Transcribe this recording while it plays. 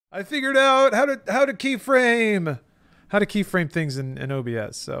I figured out how to keyframe things in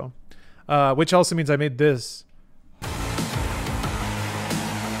OBS. So, which also means I made this.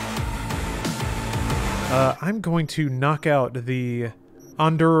 I'm going to knock out the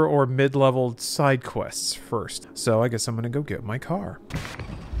under or mid-level side quests first. So I guess I'm gonna go get my car.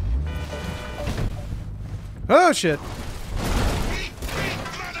 Oh shit!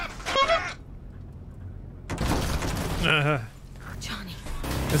 Johnny.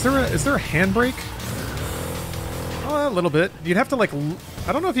 Is there a handbrake? Oh, a little bit. You'd have to like.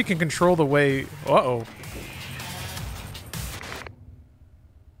 I don't know if you can control the way. Uh-oh.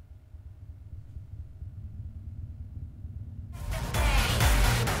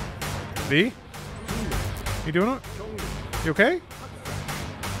 V? You doing it? You okay?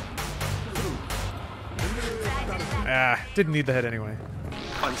 Ah, didn't need the head anyway.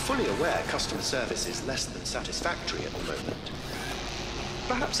 I'm fully aware customer service is less than satisfactory at the moment.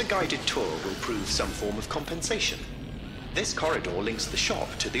 Perhaps a guided tour will prove some form of compensation. This corridor links the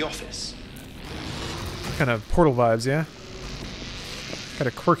shop to the office. Kind of Portal vibes, yeah? Got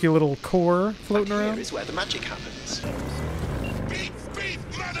a quirky little core floating around. Here is where the magic happens. Beep, beep,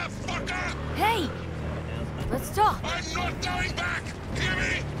 motherfucker! Hey! Let's talk. I'm not going back! Hear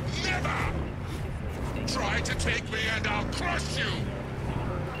me? Never! Try to take me and I'll crush you!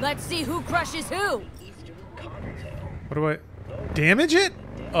 Let's see who crushes who. What do I... Damage it?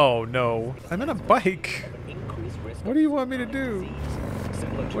 Oh no. I'm in a bike. What do you want me to do?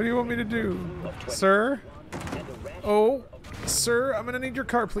 What do you want me to do? Sir? Oh, sir, I'm gonna need your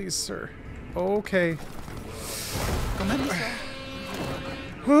car, please, sir. Okay.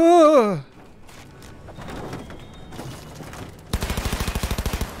 Ah.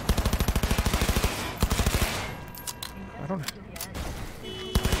 I don't know.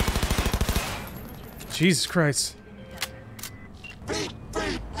 Jesus Christ.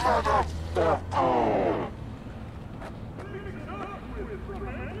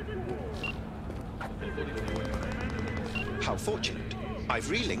 How fortunate. I've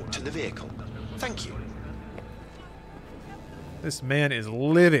relinked to the vehicle. Thank you. This man is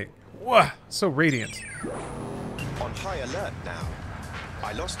living. Whoa, so radiant. On high alert now.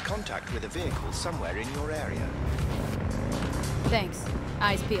 I lost contact with a vehicle somewhere in your area. Thanks.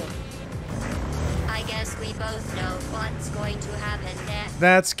 Eyes peeled. I guess we both know what's going to happen next.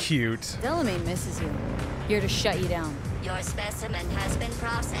 That's cute. Delamain misses you. Here to shut you down. Your specimen has been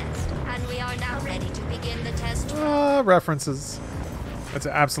processed, and we are now ready to begin the test. References. That's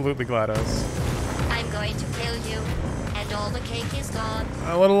absolutely GLaDOS. I'm going to kill you, and all the cake is gone.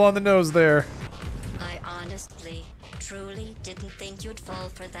 A little on the nose there. I honestly, truly didn't think you'd fall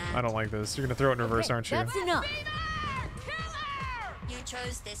for that. I don't like this. You're gonna throw it in reverse, aren't you? That's enough. You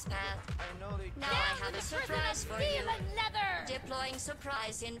chose this path. Now I have a surprise for you. Deploying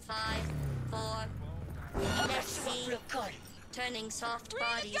surprise in 5, 4. Let's see. Turning soft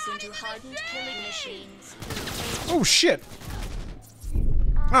bodies into hardened killing machines. Oh shit!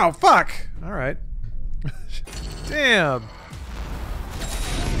 Oh fuck! All right. Damn.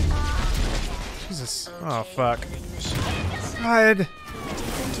 Jesus. Oh fuck. God.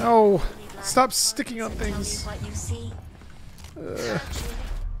 No. Stop sticking on things. What you see.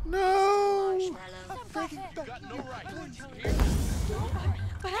 No.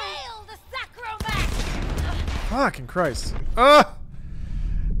 Hail the Sacromac! Fucking Christ. Ugh.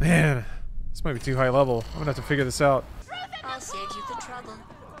 Man. This might be too high level. I'm gonna have to figure this out. I'll save you the trouble.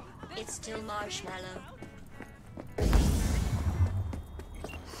 It's still marshmallow.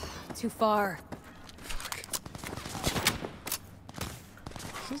 Too far. Fuck.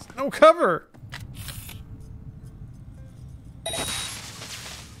 There's no cover.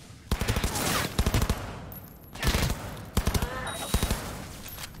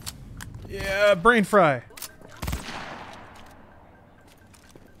 Yeah, brain fry.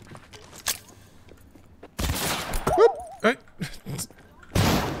 Whoop. Hey.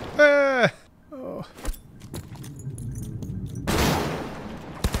 Oh.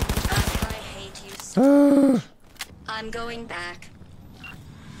 I hate you so. I'm going back.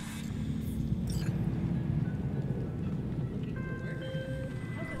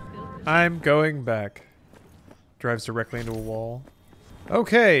 I'm going back. Drives directly into a wall.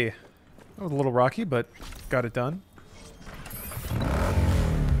 Okay. That was a little rocky, but got it done.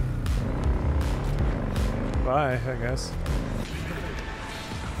 Bye, I guess.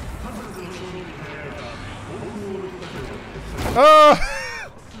 Oh!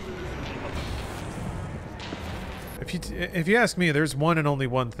 If you ask me, there's one and only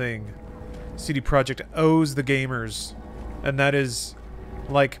one thing CD Projekt owes the gamers, and that is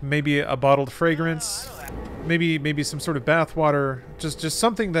like maybe a bottled fragrance, maybe some sort of bath water, just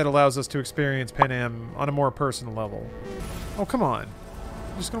something that allows us to experience Pan Am on a more personal level. Oh, come on.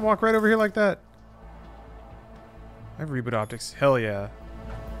 I'm just gonna walk right over here like that. I have reboot optics. Hell yeah.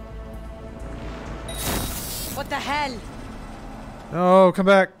 What the hell? No, come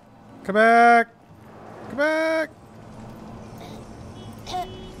back. Come back. Come back.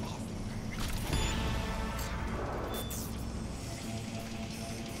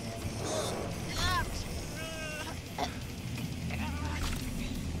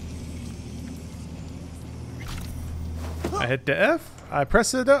 I hit the F, I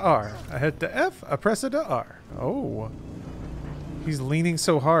press the R. I hit the F, I press the R. Oh. He's leaning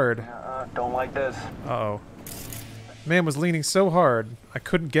so hard. Don't like this. Uh-oh. Man was leaning so hard, I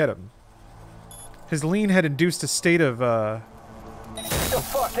couldn't get him. His lean had induced a state of, Get the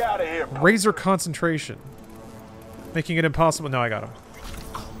fuck out of here. razor concentration. Making it impossible. No, I got him.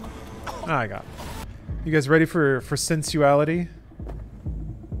 I got him. You guys ready for sensuality?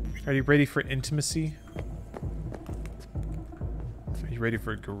 Are you ready for intimacy? Are you ready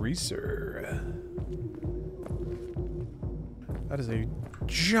for greaser? That is a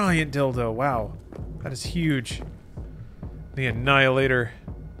giant dildo. Wow. That is huge. The Annihilator.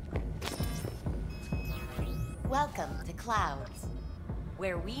 Welcome to Clouds,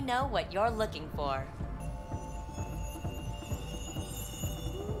 where we know what you're looking for.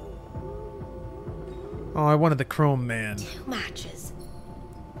 Oh, I wanted the Chrome Man. 2 matches.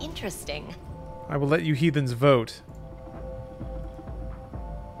 Interesting. I will let you heathens vote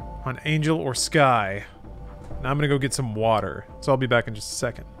on Angel or Sky. Now I'm gonna go get some water. So I'll be back in just a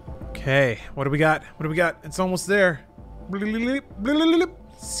second. Okay, what do we got? What do we got? It's almost there.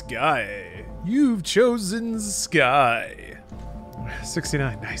 Sky. You've chosen Sky.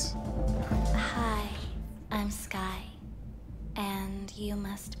 69, nice. Hi, I'm Sky. And you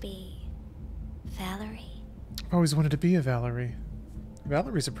must be Valerie. I've always wanted to be a Valerie.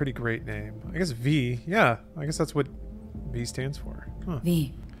 Valerie's a pretty great name. I guess V, yeah, I guess that's what V stands for. Huh.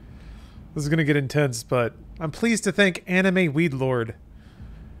 V. This is gonna get intense, but I'm pleased to thank Anime Weed Lord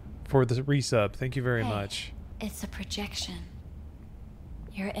for the resub. Thank you very much. It's a projection.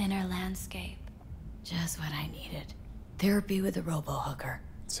 Your inner landscape. Just what I needed. Therapy with a robo-hooker.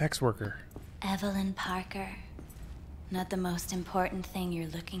 Sex worker. Evelyn Parker. Not the most important thing you're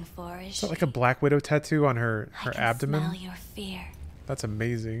looking for, is Is that like a Black Widow tattoo on her I can abdomen? smell your fear. That's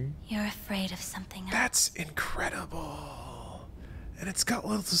amazing. You're afraid of something else. That's incredible. And it's got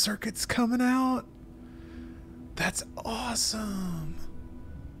little circuits coming out. That's awesome.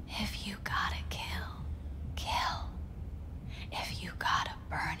 If you gotta kill, kill. If you gotta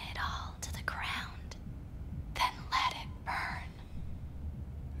burn it all to the ground, then let it burn.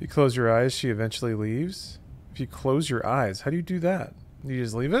 If you close your eyes, she eventually leaves. If you close your eyes, how do you do that? You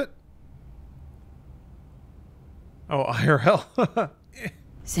just leave it? Oh, IRL.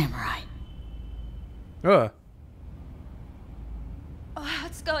 Samurai. Ugh. Oh,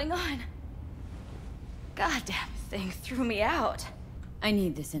 what's going on? Goddamn thing threw me out. I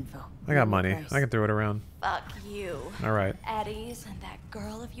need this info. I got money. Price. I can throw it around. Fuck you. All right. Eddie's and that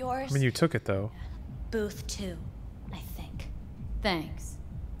girl of yours. I mean, you took it, though. Booth 2, I think. Thanks.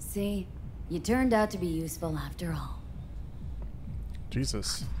 See? You turned out to be useful after all.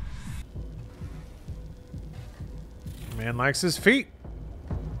 Jesus. Man likes his feet.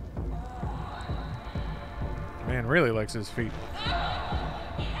 Man really likes his feet.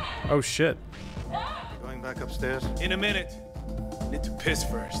 Oh, shit. Going back upstairs? In a minute. Need to piss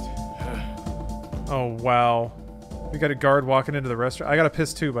first. Oh, wow. We got a guard walking into the restaurant. I got to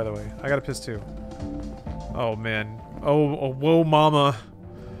piss too, by the way. I got to piss too. Oh, man. Oh, whoa, mama.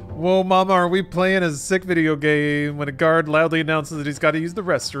 Whoa, mama, are we playing a sick video game when a guard loudly announces that he's got to use the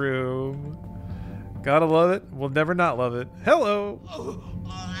restroom? Gotta love it. We'll never not love it. Hello.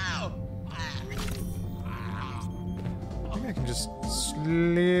 I think I can just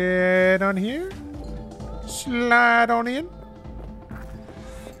slide on here. Slide on in.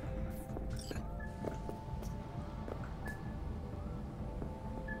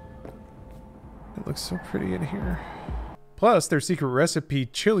 It looks so pretty in here. Plus, their secret recipe,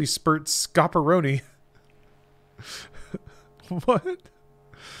 chili spurt scopperoni. What?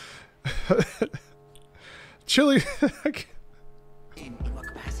 Chili.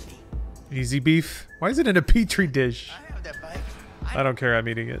 Easy beef. Why is it in a petri dish? I don't care. I'm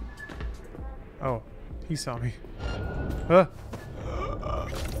eating it. Oh, he saw me.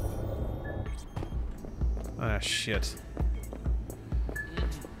 Ah, shit.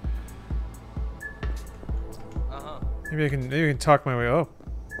 Maybe I can talk my way. Oh.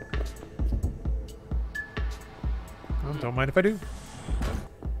 Well, don't mind if I do.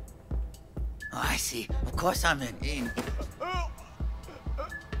 easy. Of course I'm in.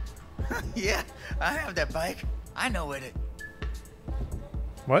 Yeah, I have that bike. I know where to...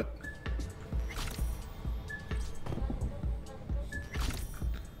 What?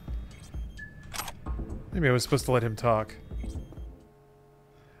 Maybe I was supposed to let him talk.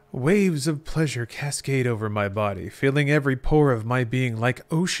 Waves of pleasure cascade over my body, filling every pore of my being like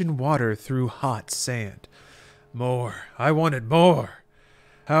ocean water through hot sand. More. I wanted more.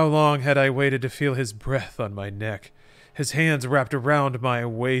 How long had I waited to feel his breath on my neck, his hands wrapped around my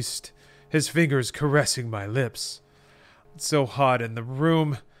waist, his fingers caressing my lips. It's so hot in the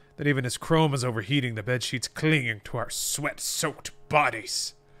room that even his chrome is overheating, the bedsheets clinging to our sweat-soaked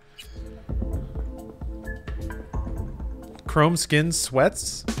bodies. Chrome skin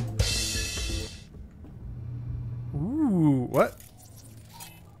sweats? Ooh, what?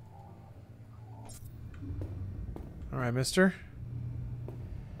 Alright, mister.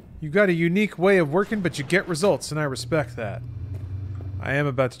 You got a unique way of working, but you get results, and I respect that. I am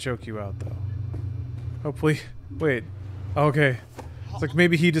about to choke you out, though. Hopefully. Wait. Okay. It's like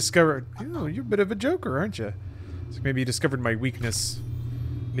maybe he discovered... Oh, you're a bit of a joker, aren't you? It's like maybe he discovered my weakness.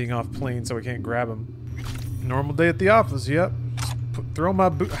 Being off plane so I can't grab him. Normal day at the office, yep.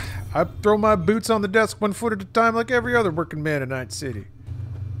 I throw my boots on the desk 1 foot at a time like every other working man in Night City.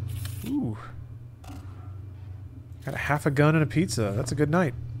 Ooh. Got a half a gun and a pizza. That's a good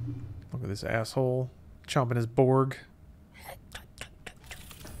night. Look at this asshole. Chomping his Borg. I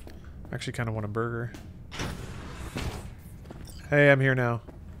actually kind of want a burger. Hey, I'm here now.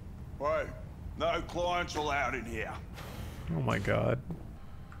 Wait, no clients allowed in here. Oh my god.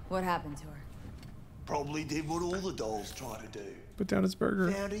 What happened to her? Probably did what all the dolls try to do. Put down his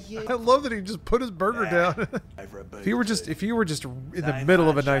burger. Found her yet? I love that he just put his burger down. If you were just in the middle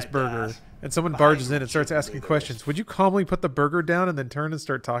of a nice burger and someone barges in and starts asking questions, would you calmly put the burger down and then turn and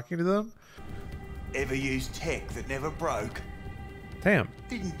start talking to them? Ever used tech that never broke? Damn.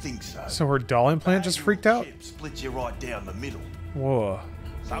 Didn't think so. So her doll implant just freaked out? Split you right down the middle. Whoa.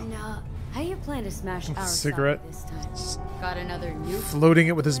 And, how you plan to smash our cigarette this time? Got another new floating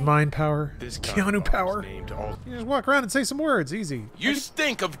it with his mind power. This Keanu power. You just walk around and say some words. Easy. You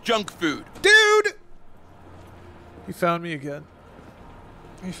stink of junk food. Dude! He found me again.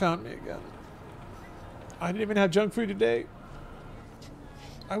 He found me again. I didn't even have junk food today.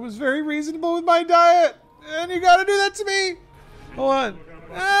 I was very reasonable with my diet. And you gotta do that to me. Hold on.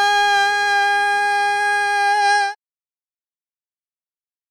 Ah!